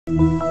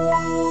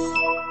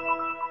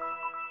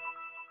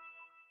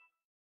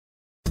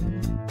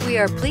We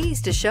are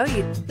pleased to show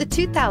you the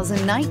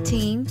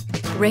 2019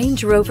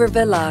 Range Rover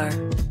Velar.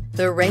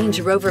 The Range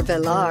Rover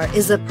Velar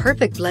is a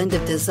perfect blend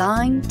of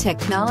design,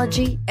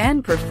 technology,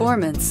 and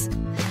performance.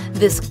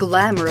 This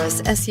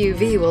glamorous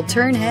SUV will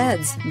turn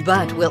heads,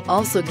 but will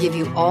also give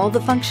you all the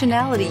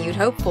functionality you'd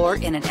hope for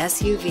in an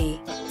SUV.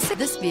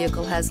 This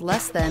vehicle has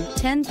less than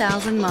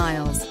 10,000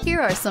 miles. Here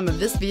are some of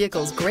this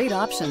vehicle's great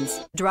options: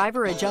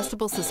 driver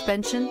adjustable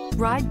suspension,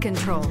 ride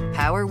control,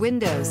 power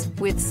windows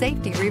with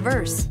safety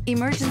reverse,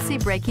 emergency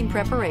braking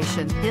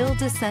preparation, hill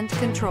descent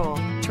control,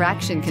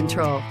 traction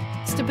control,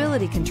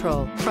 stability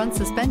control, front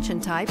suspension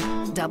type,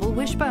 double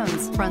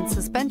wishbones, front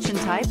suspension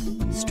type,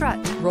 strut,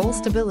 roll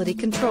stability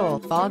control,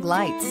 fog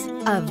lights.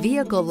 A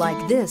vehicle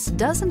like this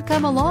doesn't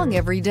come along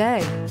every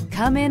day.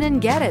 Come in and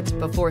get it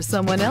before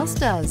someone else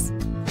does.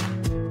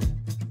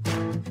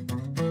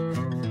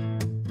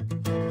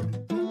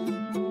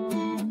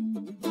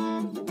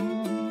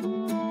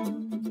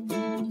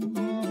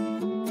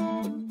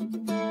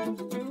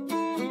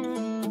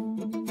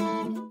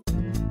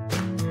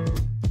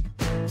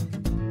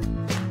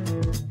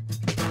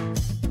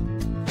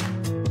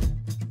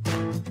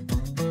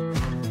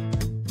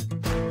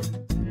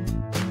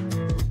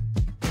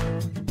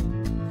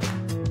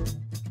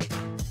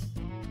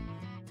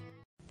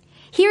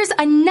 Here's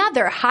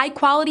another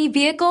high-quality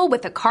vehicle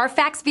with a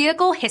CARFAX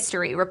Vehicle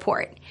History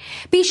Report.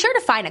 Be sure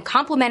to find a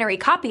complimentary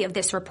copy of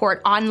this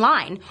report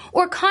online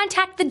or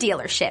contact the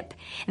dealership.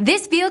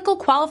 This vehicle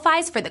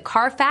qualifies for the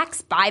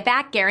CARFAX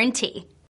Buyback Guarantee.